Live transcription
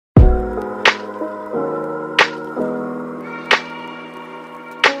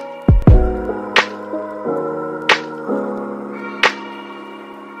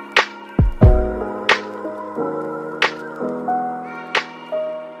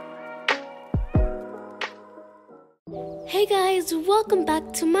Hey guys, welcome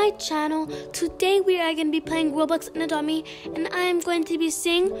back to my channel. Today we are going to be playing Roblox in Adopt Me, and I am going to be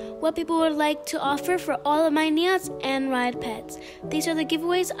seeing what people would like to offer for all of my Neons and Ride pets. These are the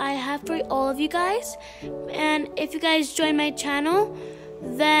giveaways I have for all of you guys, and if you guys join my channel,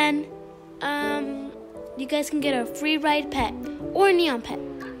 then you guys can get a free Ride pet or Neon pet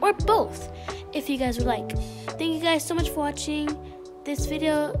or both if you guys would like. Thank you guys so much for watching this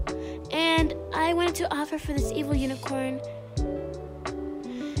video, and I wanted to offer for this evil unicorn.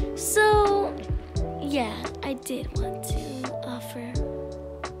 So yeah, I did want to offer.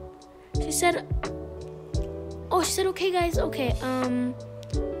 She said okay guys, okay,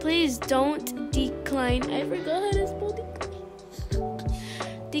 please don't decline. I forgot how to spell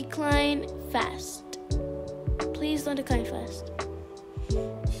decline. Decline fast. Please don't decline fast.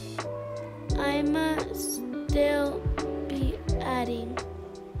 I'm still be adding.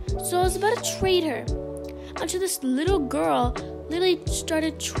 So I was about to trade her until this little girl literally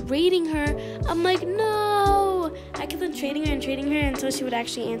started trading her. I'm like, no. I kept on trading her until she would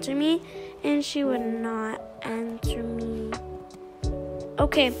actually answer me, and she would not answer me.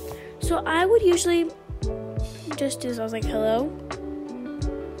 Okay, so I would usually just do this. I was like, hello.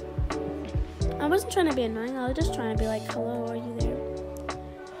 I wasn't trying to be annoying. I was just trying to be like, hello, are you there?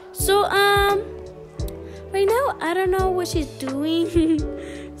 So right now I don't know what she's doing.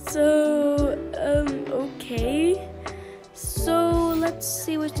 So okay, so let's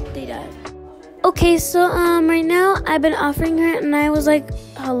see what they did. Okay, so right now I've been offering her, and I was like,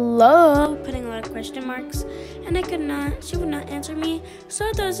 hello, putting a lot of question marks, and she would not answer me. So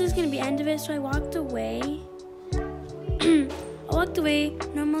I thought this was gonna be the end of it, so I walked away.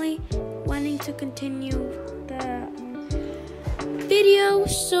 Normally wanting to continue the video.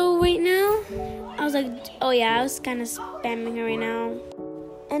 So right now I was like, oh yeah, I was kind of spamming her right now.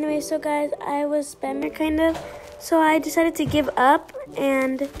 Anyway, so guys, I was spamming her kind of, so I decided to give up,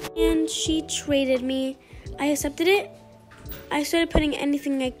 and she traded me. I accepted it. I started putting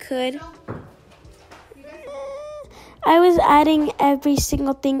anything I could. I was adding every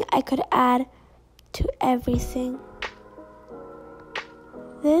single thing I could add to everything.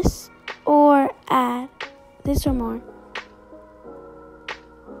 This or add this or more.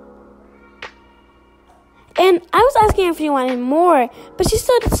 And I was asking her if she wanted more, but she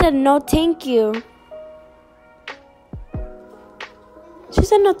still said no thank you. She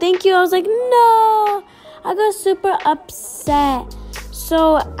said no thank you. I was like, no. I got super upset.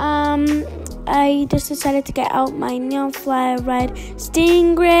 So I just decided to get out my Neon Fly Ride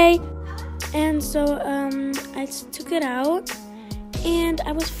Stingray. And so I took it out, and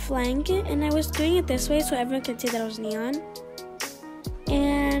I was flying it, and I was doing it this way so everyone could see that I was Neon.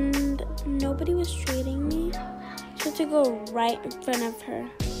 And nobody was trading me, so I had to go right in front of her.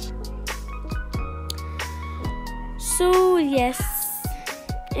 So yes,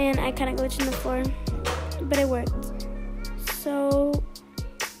 and I kind of glitched on the floor, but it worked. So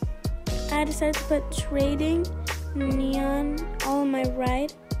I decided to put trading, Neon, all of my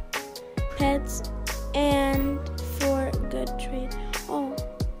Ride pets, and for good trade. Oh.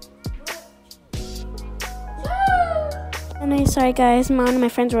 And I'm sorry guys, one of my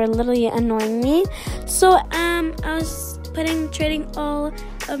friends were literally annoying me. So I was trading all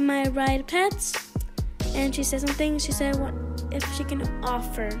of my Ride pets, and she said something. She said what if she can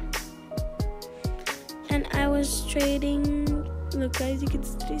offer. And I was trading. Look guys, you can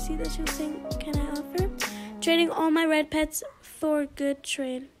see that she was saying, can I offer? Trading all my Ride pets for good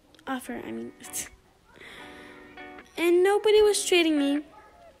trade. Offer, I mean. And nobody was trading me.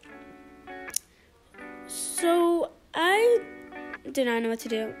 So I did not know what to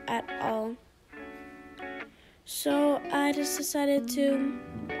do at all. So I just decided to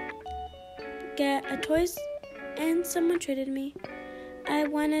get a toys, and someone traded me. I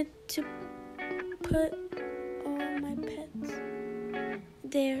wanted to put all my pets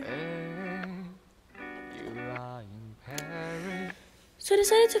there. So I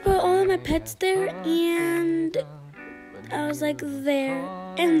decided to put all of my pets there, and I was like, there.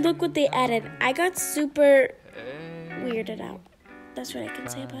 And look what they added. I got super weirded out. That's what I can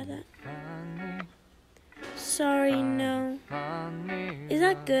say about that. Sorry, no. Is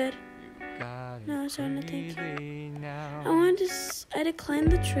that good? No, sorry, no, thank you. I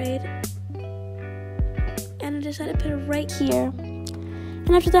declined the trade, and I decided to put it right here.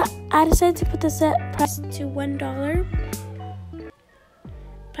 And after that, I decided to put the set price to $1.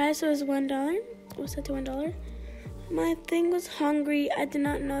 Price was $1. It was set to $1. My thing was hungry. I did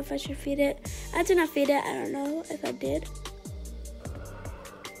not know if I should feed it. I did not feed it. I don't know if I did.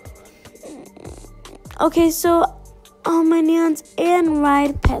 Okay, so all my Neons and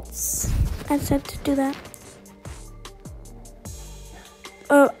Ride pets. I decided to do that.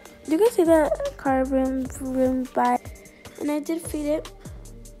 Oh, you guys see that car room by? And I did feed it.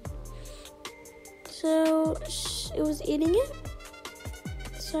 So it was eating it.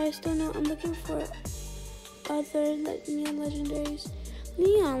 So I still know. I'm looking for other neon legendaries.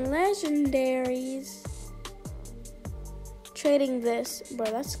 Neon legendaries. Trading this, bro.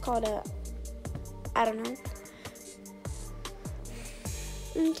 That's called I don't know.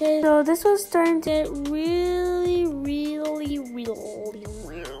 Okay, so this was starting to get really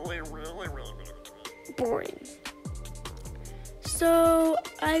boring. So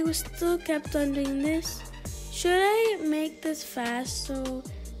I was still kept on doing this. Should I make this fast so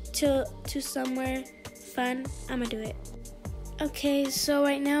to somewhere fun? I'm gonna do it. Okay, so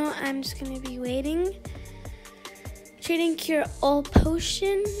right now I'm just gonna be waiting. Trading cure all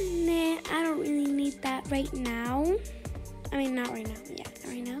potion. Nah, I don't really need that right now. I mean, not right now. Yeah, not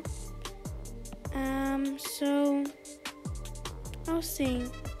right now. So I'll sing.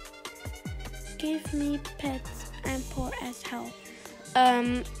 Give me pets. I'm poor as hell.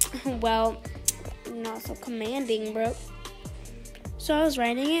 Well, not so commanding, bro. So I was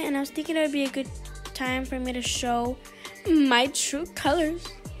writing it, and I was thinking it would be a good time for me to show my true colors.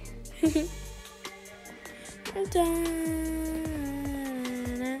 I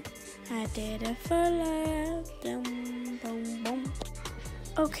did it for love. Boom, boom, boom.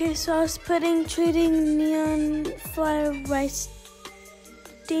 Okay, so I was trading neon fire rice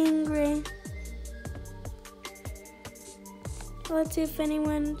stingray. Let's see if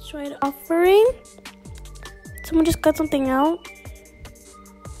anyone tried offering. Someone just got something out.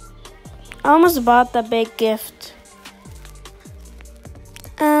 I almost bought the big gift.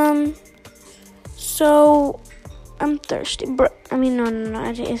 So I'm thirsty, bro. I mean, no.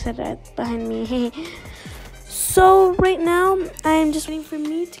 I said that behind me. So right now, I'm just waiting for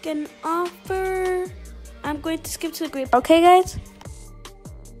me to get an offer. I'm going to skip to the grape. Okay, guys?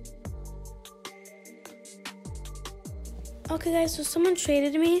 Okay, guys, so someone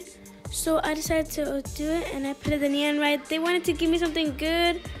traded me. So I decided to do it, and I put it in the neon ride. They wanted to give me something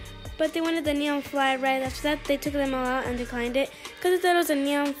good, but they wanted the neon fly ride. After that, they took them all out and declined it because they thought it was a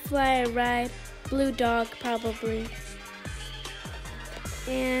neon fly ride. Blue dog, probably.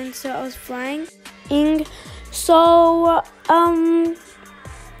 And so I was flying. So, I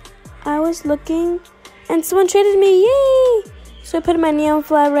was looking, and someone traded me, yay! So I put in my neon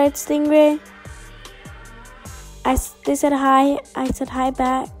fly ride stingray. They said hi. I said hi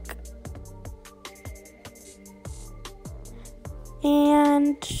back.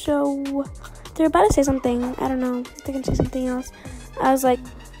 And so they're about to say something. I don't know. They're gonna say something else. I was like,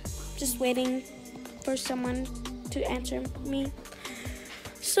 just waiting for someone to answer me.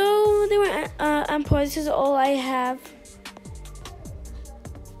 So they were, I'm poor. This is all I have.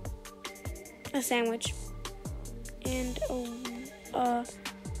 A sandwich. And,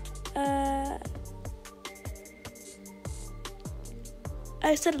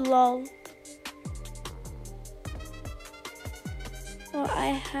 I said lol. Well, I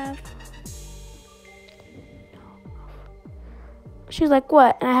have. She's like,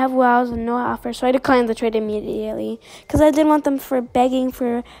 what? And I have wows and no offer. So I declined the trade immediately. Because I didn't want them for begging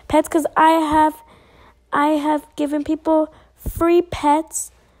for pets. Because I have given people free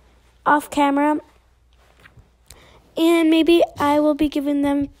pets off camera. And maybe I will be giving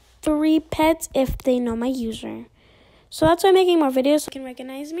them free pets if they know my user. So that's why I'm making more videos so you can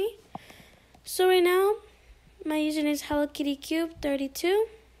recognize me. So right now, my username is HelloKittyCube32.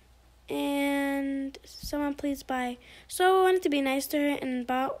 And someone please buy. So I wanted to be nice to her and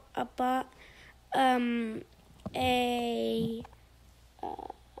bought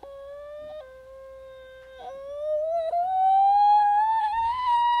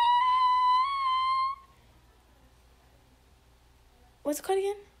what's it called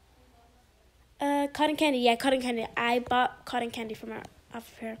again? Cotton candy. Yeah, cotton candy. I bought cotton candy from her off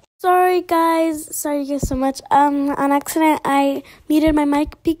of her. Sorry guys so much. On accident I muted my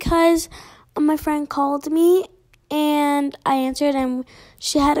mic because my friend called me and I answered, and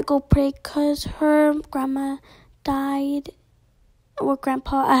she had to go pray because her grandma died, or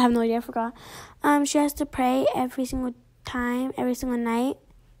grandpa, I have no idea, I forgot. She has to pray every single night.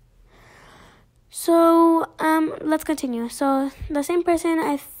 So let's continue. So the same person,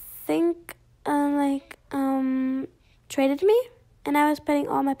 I think, traded me, and I was petting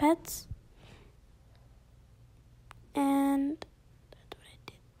all my pets, and that's what I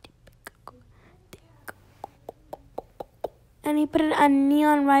did. And he put in a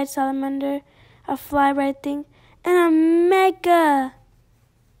neon ride salamander, a fly ride thing, and a mega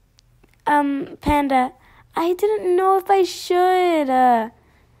panda. I didn't know if I should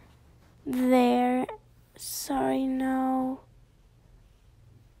there. Sorry, no.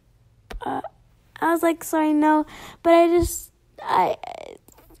 I was like, sorry, no. But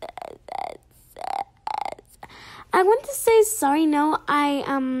I want to say sorry, no.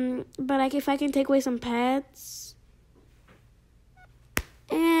 But like if I can take away some pets.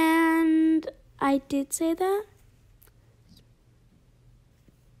 And I did say that.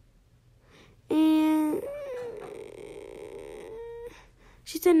 And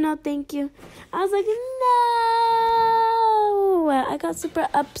she said no, thank you. I was like, no. I got super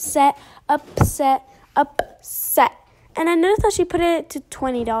upset. And I noticed that she put it to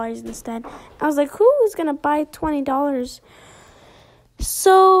 $20 instead. I was like, who is going to buy $20?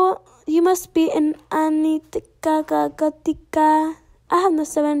 So, you must be an Anitika Gatika. I have the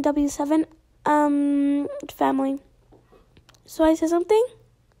 7W7 family. So, I said something?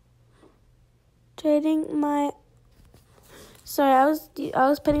 Trading my... Sorry, I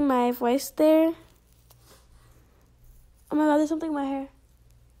was putting my voice there. Oh my god, there's something in my hair.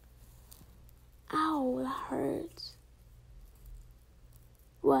 Ow, that hurts.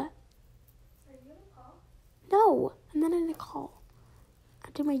 What? Are you in a call? No, I'm not in a call. I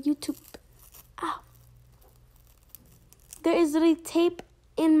do my YouTube. Ow. There is literally tape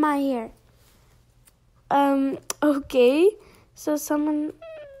in my hair. Okay. So someone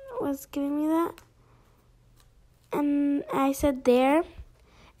was giving me that. And I said there.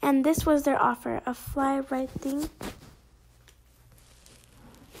 And this was their offer. A fly right thing.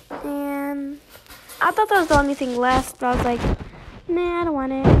 And I thought that was the only thing left. But I was like, nah, I don't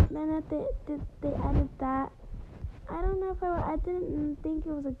want it. Then they added that. I don't know if I didn't think it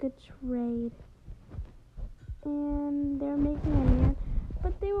was a good trade. And they're making a neon.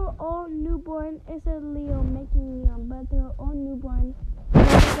 But they were all newborn. It's a Leo making neon. But they were all newborn.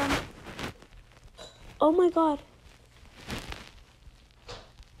 Oh my god.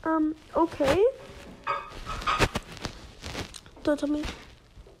 Okay. Don't tell me.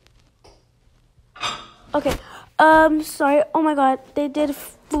 Okay. Sorry. Oh my god. They did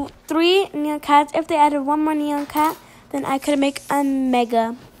 3 neon cats. If they added 1 more neon cat, then I could make a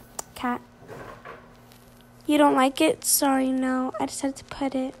mega cat. You don't like it? Sorry, no. I decided to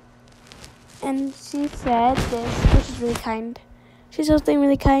put it. And she said this, which is really kind. She said something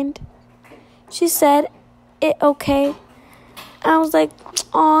really kind. She said, it okay. I was like,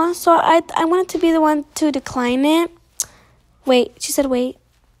 aw. So I wanted to be the one to decline it. Wait. She said, wait.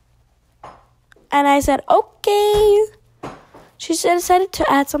 And I said, okay. She decided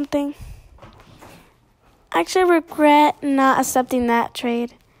to add something. I actually regret not accepting that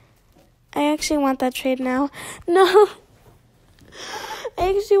trade. I actually want that trade now. No. I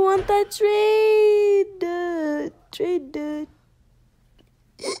actually want that trade.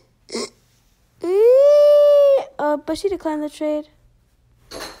 But she declined the trade.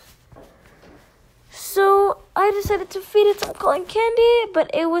 So I decided to feed it some cotton candy, but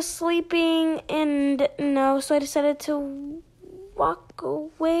it was sleeping and no, so I decided to walk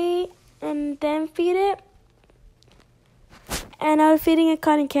away and then feed it. And I was feeding it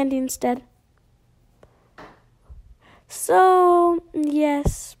cotton candy instead. So,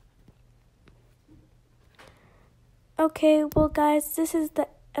 yes. Okay, well guys, this is the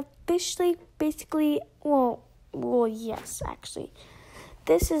officially, basically, well, yes, actually.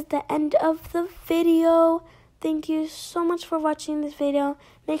 This is the end of the video. Thank you so much for watching this video.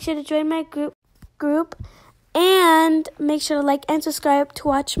 Make sure to join my group and make sure to like and subscribe to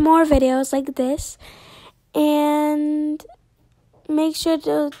watch more videos like this. And make sure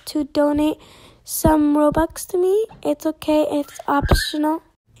to donate some Robux to me. It's okay. It's optional.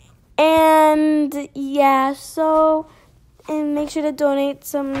 And yeah, so and make sure to donate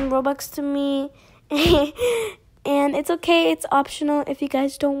some Robux to me. And it's okay. It's optional if you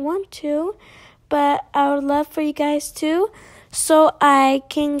guys don't want to. But I would love for you guys to. So I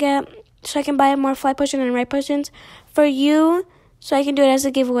can buy more fly potion and right potions for you. So I can do it as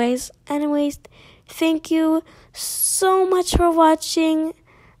a giveaways. Anyways, thank you so much for watching.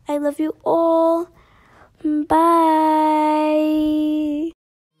 I love you all. Bye.